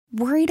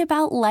Worried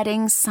about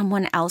letting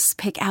someone else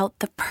pick out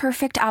the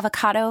perfect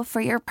avocado for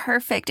your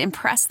perfect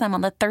impress them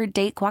on the third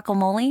date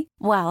guacamole?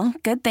 Well,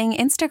 good thing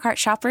Instacart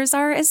shoppers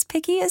are as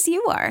picky as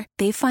you are.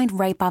 They find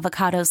ripe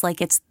avocados like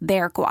it's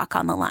their guac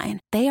on the line.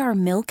 They are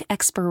milk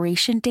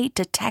expiration date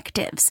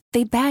detectives.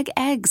 They bag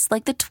eggs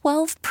like the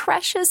 12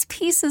 precious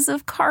pieces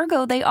of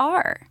cargo they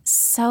are.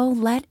 So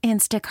let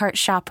Instacart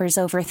shoppers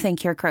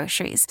overthink your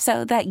groceries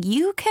so that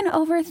you can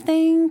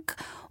overthink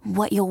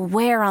what you'll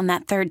wear on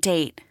that third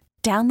date.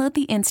 Download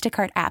the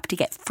Instacart app to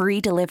get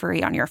free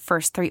delivery on your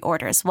first 3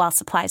 orders while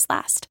supplies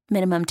last.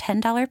 Minimum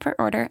 $10 per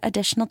order.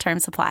 Additional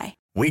terms apply.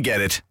 We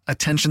get it.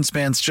 Attention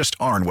spans just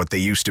aren't what they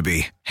used to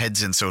be.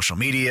 Heads in social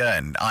media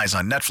and eyes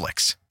on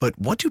Netflix. But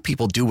what do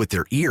people do with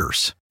their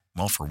ears?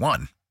 Well, for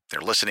one, they're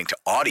listening to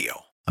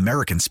audio.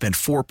 Americans spend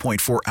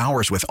 4.4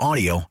 hours with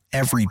audio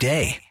every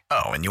day.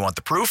 Oh, and you want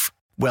the proof?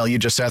 Well, you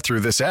just sat through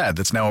this ad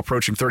that's now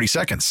approaching 30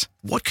 seconds.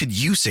 What could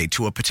you say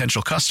to a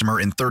potential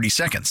customer in 30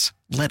 seconds?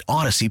 Let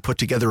Odyssey put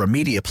together a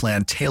media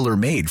plan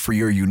tailor-made for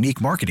your unique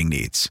marketing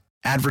needs.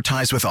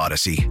 Advertise with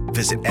Odyssey.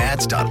 Visit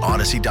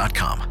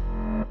ads.odyssey.com.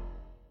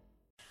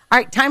 All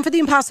right, time for the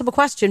impossible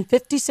question.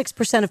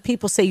 56% of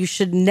people say you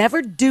should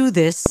never do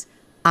this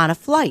on a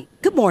flight.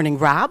 Good morning,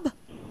 Rob.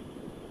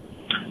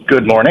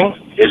 Good morning.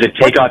 Is it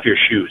take off your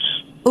shoes?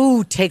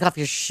 Ooh, take off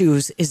your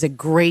shoes is a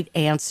great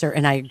answer,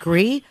 and I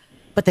agree,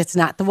 but that's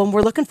not the one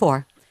we're looking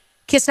for.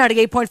 Kiss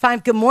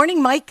 98.5. Good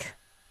morning, Mike.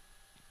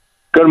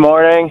 Good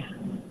morning.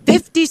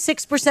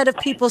 56% of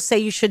people say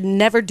you should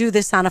never do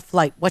this on a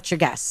flight. What's your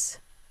guess?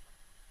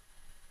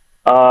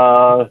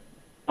 Fall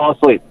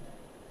asleep.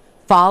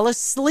 Fall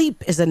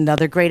asleep is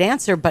another great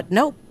answer, but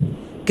nope.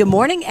 Good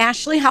morning,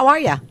 Ashley. How are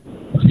you?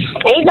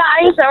 Hey,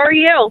 guys. How are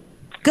you?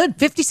 Good.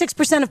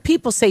 56% of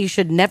people say you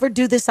should never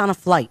do this on a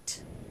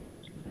flight.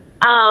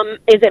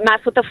 Is it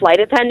mess with the flight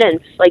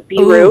attendants? Like, be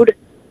rude?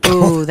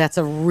 Ooh, that's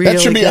a really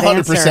that should be good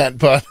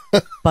 100%, answer.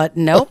 But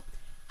nope.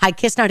 Hi,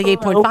 Kiss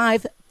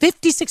 98.5.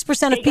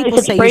 56% of people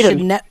say you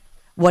should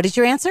What is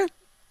your answer?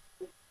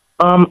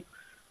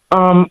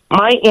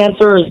 My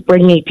answer is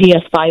bring me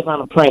PS5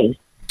 on a plane.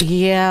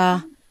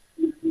 Yeah.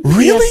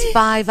 Really?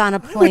 PS5 on a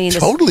plane. I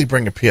would totally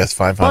bring a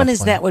PS5 on a plane. Fun as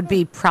that would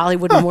be, probably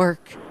wouldn't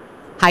work.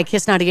 Hi,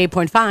 Kiss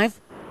 98.5.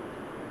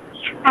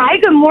 Hi,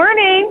 good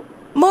morning.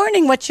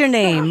 Morning, what's your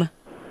name?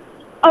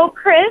 Oh,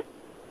 Chris.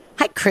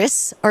 Hi,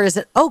 Chris. Or is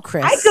it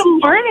Chris? Hi,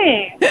 good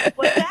morning.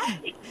 What's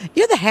that?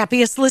 You're the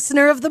happiest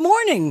listener of the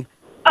morning.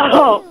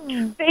 Oh,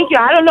 thank you.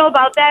 I don't know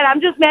about that.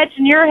 I'm just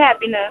matching your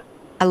happiness.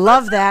 I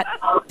love that.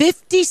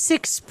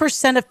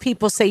 56% of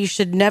people say you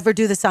should never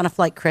do this on a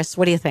flight, Chris.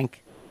 What do you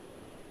think?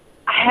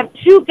 I have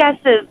 2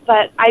 guesses,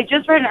 but I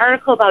just read an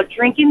article about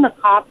drinking the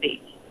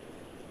coffee.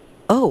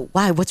 Oh,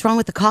 why? What's wrong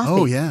with the coffee?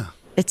 Oh, yeah.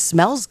 It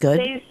smells good.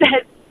 They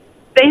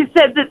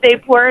said that they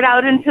pour it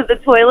out into the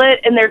toilet,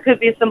 and there could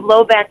be some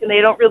blowback, and they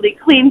don't really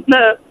clean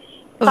the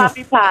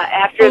coffee pot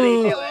after they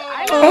do it.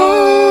 I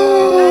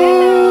know.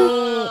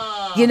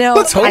 You know,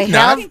 Let's hope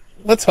not.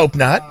 Let's hope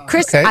not.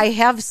 Chris, okay. I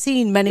have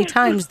seen many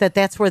times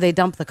that's where they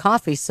dump the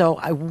coffee, so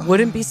I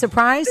wouldn't be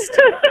surprised.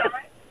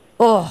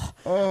 So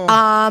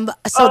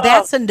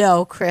that's a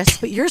no, Chris,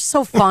 but you're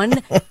so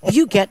fun.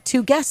 You get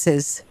 2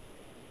 guesses.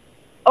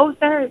 Oh,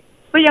 sorry.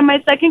 But yeah,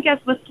 my second guess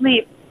was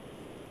sleep.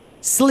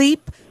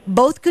 Sleep,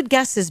 both good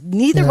guesses.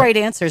 Neither right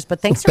answers,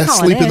 but thanks for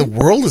calling in. The best sleep in the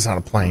world is on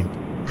a plane.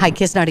 Hi,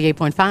 Kiss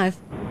 98.5.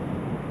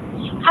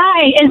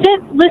 Hi, is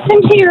it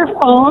listen to your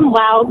phone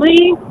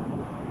loudly?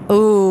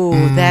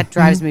 Ooh, that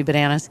drives me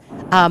bananas.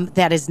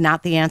 That is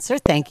not the answer.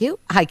 Thank you.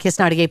 Hi, Kiss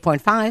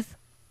 98.5.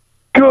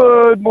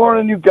 Good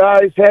morning, you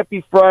guys.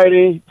 Happy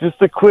Friday.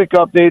 Just a quick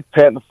update.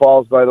 Pat in the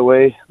Falls, by the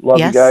way. Love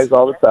you guys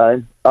all the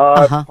time.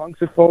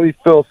 Punxsutawney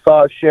Phil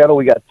saw Shadow.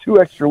 We got 2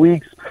 extra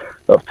weeks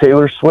of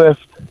Taylor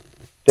Swift.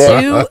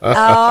 Oh,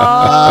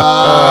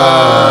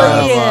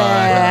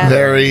 yeah.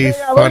 Very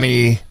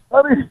funny.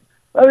 Let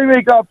me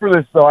make up for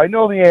this, though. I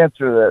know the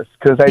answer to this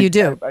because I've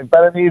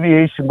been in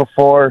aviation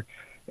before,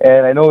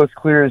 and I know it's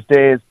clear as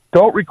day. Is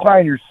don't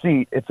recline your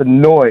seat. It's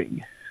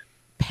annoying.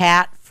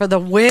 Pat for the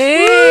win.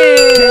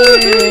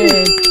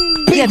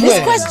 Yeah,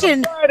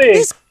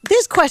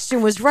 this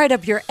question was right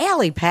up your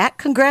alley, Pat.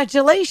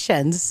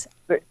 Congratulations.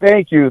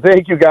 Thank you,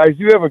 guys.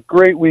 You have a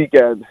great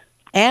weekend.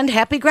 And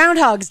happy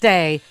Groundhog's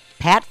Day.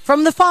 Pat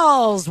from the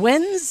Falls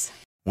wins.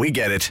 We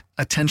get it.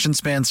 Attention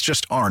spans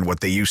just aren't what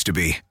they used to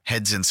be.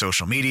 Heads in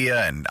social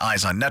media and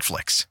eyes on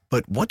Netflix.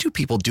 But what do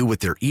people do with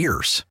their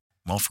ears?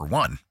 Well, for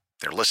one,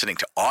 they're listening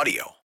to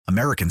audio.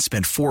 Americans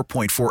spend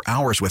 4.4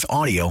 hours with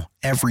audio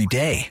every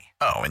day.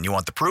 Oh, and you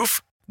want the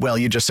proof? Well,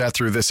 you just sat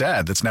through this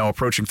ad that's now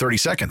approaching 30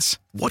 seconds.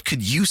 What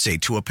could you say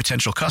to a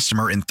potential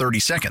customer in 30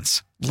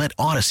 seconds? Let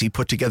Odyssey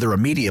put together a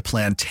media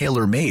plan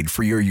tailor-made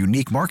for your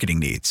unique marketing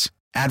needs.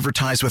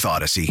 Advertise with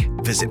Odyssey.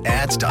 Visit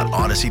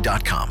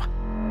ads.odyssey.com.